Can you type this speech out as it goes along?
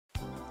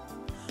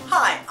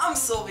Hi, I'm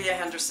Sylvia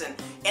Henderson,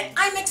 and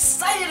I'm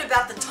excited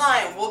about the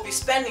time we'll be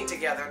spending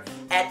together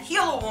at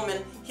Heal a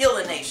Woman, Heal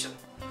a Nation.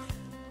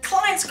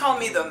 Clients call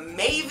me the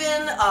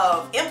Maven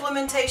of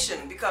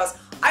Implementation because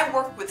I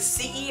work with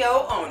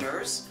CEO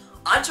owners,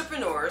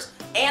 entrepreneurs,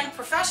 and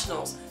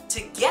professionals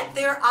to get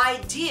their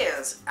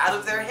ideas out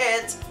of their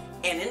heads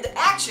and into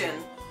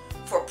action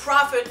for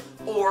profit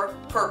or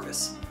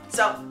purpose.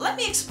 So let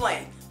me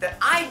explain that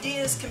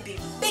ideas can be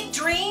big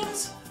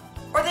dreams,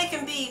 or they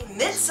can be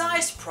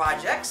mid-sized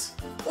projects,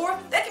 or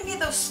they can be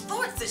those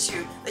thoughts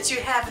that you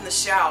have in the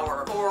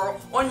shower or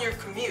on your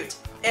commute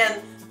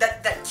and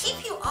that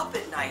keep you up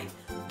at night,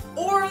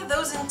 or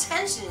those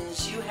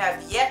intentions you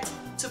have yet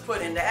to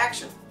put into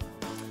action.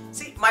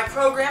 See, my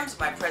programs,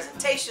 my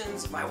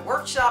presentations, my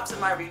workshops,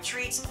 and my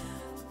retreats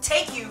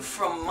take you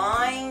from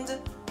mind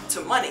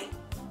to money.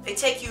 They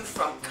take you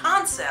from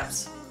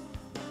concepts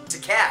to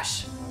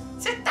cash.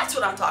 See, that's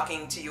what I'm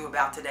talking to you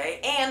about today,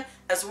 and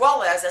as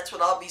well as that's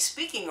what I'll be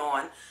speaking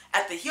on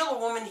at the Heal a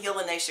Woman, Heal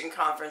a Nation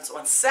conference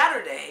on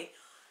Saturday,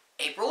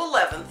 April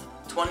 11th,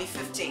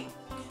 2015.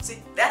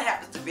 See, that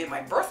happens to be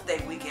my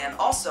birthday weekend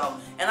also,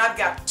 and I've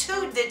got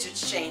 2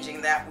 digits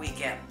changing that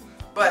weekend,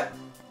 but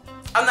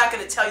I'm not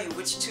going to tell you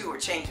which 2 are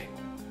changing.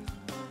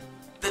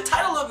 The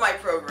title of my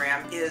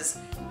program is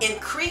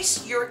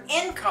Increase Your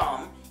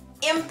Income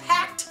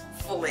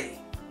Impactfully.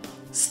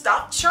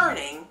 Stop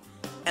churning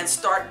and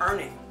start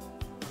earning.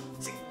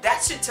 See,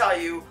 that should tell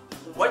you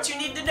what you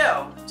need to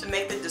know to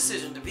make the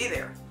decision to be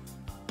there.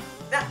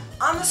 Now,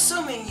 I'm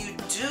assuming you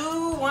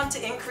do want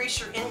to increase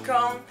your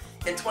income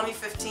in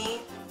 2015,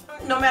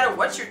 no matter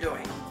what you're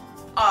doing.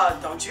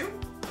 Don't you?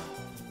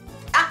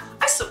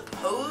 I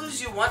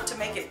suppose you want to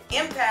make an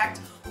impact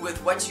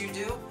with what you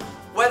do,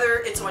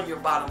 whether it's on your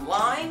bottom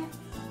line,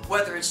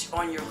 whether it's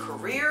on your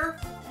career,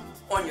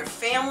 on your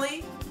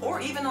family, or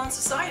even on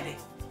society.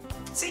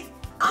 See,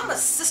 I'm a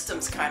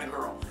systems kind of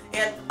girl,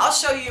 and I'll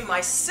show you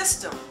my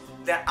system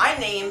that I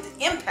named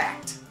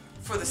Impact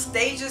for the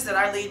stages that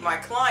I lead my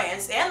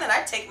clients and that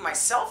I take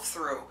myself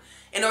through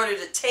in order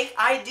to take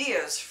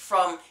ideas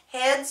from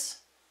heads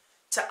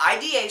to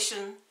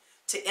ideation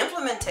to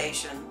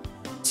implementation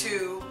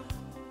to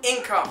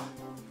income.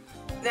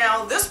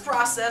 Now, this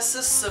process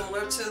is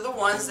similar to the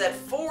ones that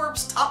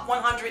Forbes' top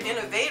 100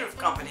 innovative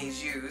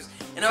companies use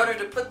in order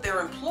to put their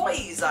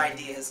employees'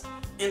 ideas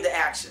into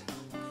action.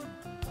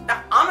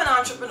 Now, I'm an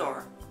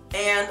entrepreneur,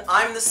 and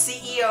I'm the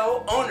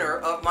CEO owner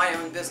of my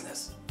own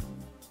business.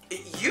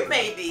 You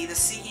may be the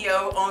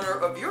CEO owner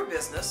of your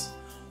business,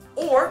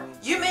 or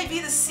you may be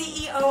the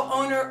CEO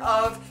owner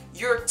of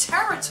your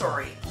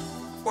territory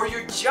or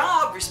your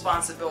job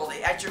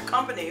responsibility at your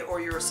company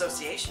or your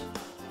association.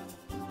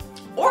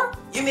 Or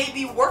you may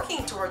be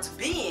working towards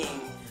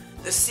being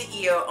the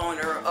CEO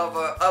owner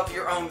of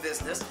your own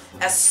business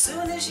as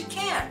soon as you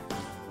can,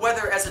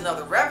 whether as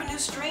another revenue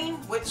stream,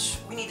 which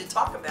we need to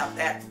talk about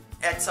that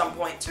at some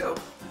point too,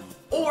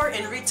 or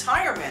in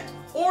retirement,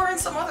 or in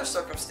some other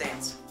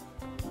circumstance.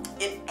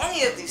 In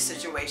any of these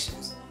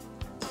situations,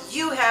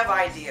 you have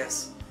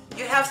ideas,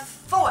 you have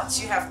thoughts,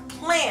 you have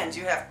plans,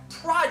 you have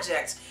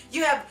projects,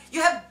 you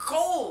have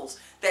goals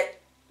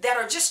that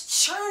are just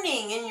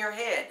churning in your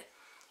head,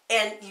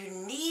 and you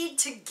need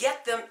to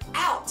get them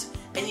out,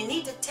 and you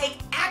need to take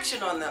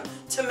action on them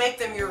to make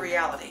them your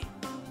reality.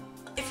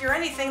 If you're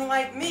anything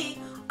like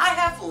me, I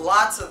have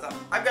lots of them.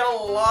 I've got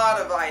a lot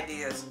of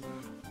ideas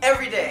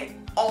every day,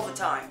 all the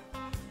time.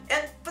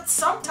 But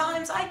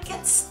sometimes I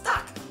get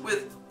stuck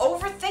with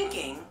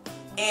overthinking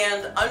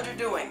and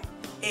underdoing.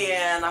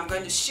 And I'm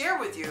going to share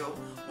with you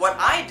what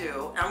I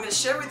do, and I'm going to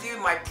share with you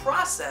my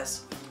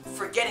process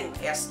for getting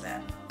past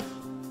that.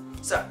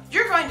 So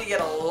you're going to get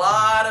a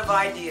lot of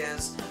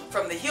ideas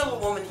from the Heal a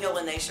Woman, Heal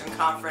a Nation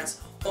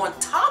conference on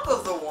top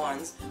of the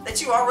ones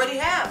that you already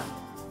have.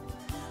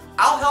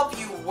 I'll help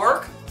you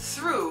work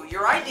through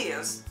your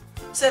ideas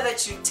so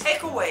that you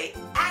take away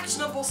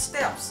actionable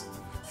steps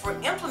for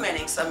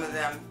implementing some of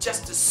them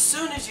just as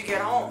soon as you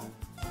get home.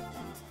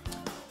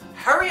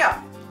 Hurry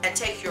up and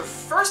take your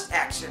first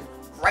action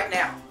right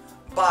now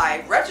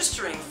by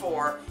registering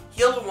for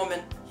Heal a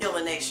Woman, Heal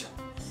a Nation.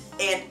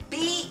 And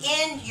be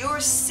in your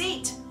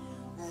seat,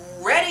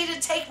 ready to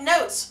take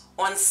notes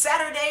on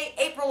Saturday,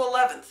 April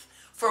 11th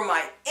for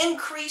my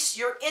Increase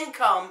Your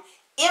Income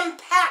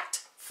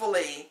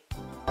Impactfully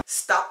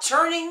Stop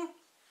Churning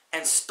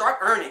and Start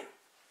Earning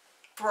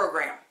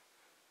program.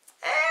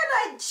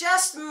 And I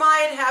just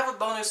might have a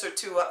bonus or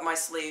 2 up my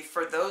sleeve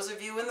for those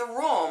of you in the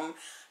room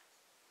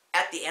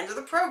at the end of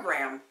the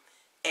program,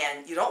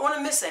 and you don't want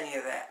to miss any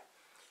of that.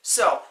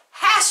 So,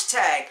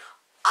 hashtag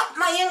up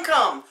my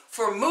income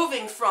for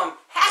moving from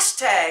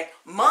hashtag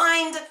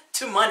mind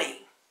to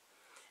money.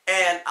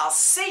 And I'll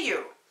see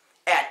you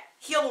at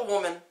Heal a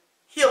Woman,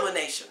 Heal a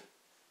Nation.